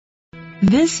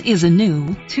This is a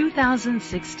new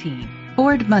 2016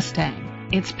 Ford Mustang.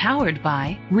 It's powered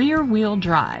by rear-wheel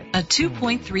drive, a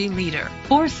 2.3-liter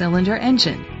four-cylinder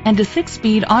engine, and a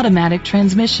 6-speed automatic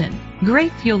transmission.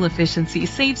 Great fuel efficiency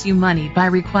saves you money by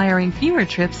requiring fewer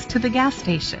trips to the gas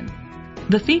station.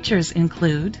 The features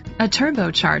include a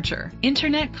turbocharger,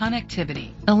 internet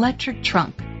connectivity, electric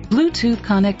trunk, Bluetooth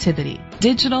connectivity,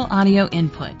 digital audio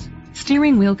input,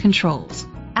 steering wheel controls,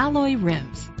 alloy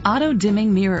rims,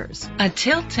 auto-dimming mirrors, a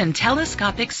tilt and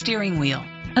telescopic steering wheel,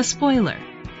 a spoiler.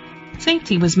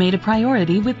 Safety was made a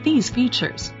priority with these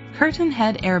features: curtain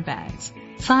head airbags,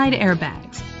 side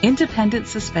airbags, independent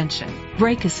suspension,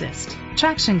 brake assist,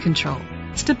 traction control,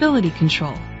 stability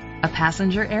control, a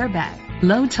passenger airbag,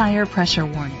 low tire pressure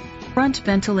warning, front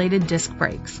ventilated disc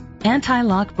brakes,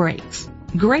 anti-lock brakes.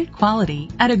 Great quality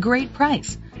at a great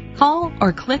price. Call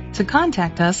or click to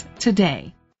contact us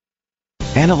today.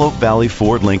 Antelope Valley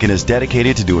Ford Lincoln is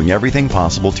dedicated to doing everything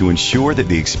possible to ensure that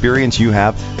the experience you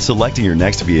have selecting your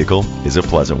next vehicle is a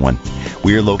pleasant one.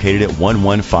 We are located at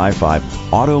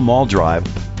 1155 Auto Mall Drive,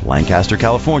 Lancaster,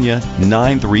 California,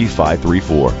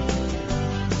 93534.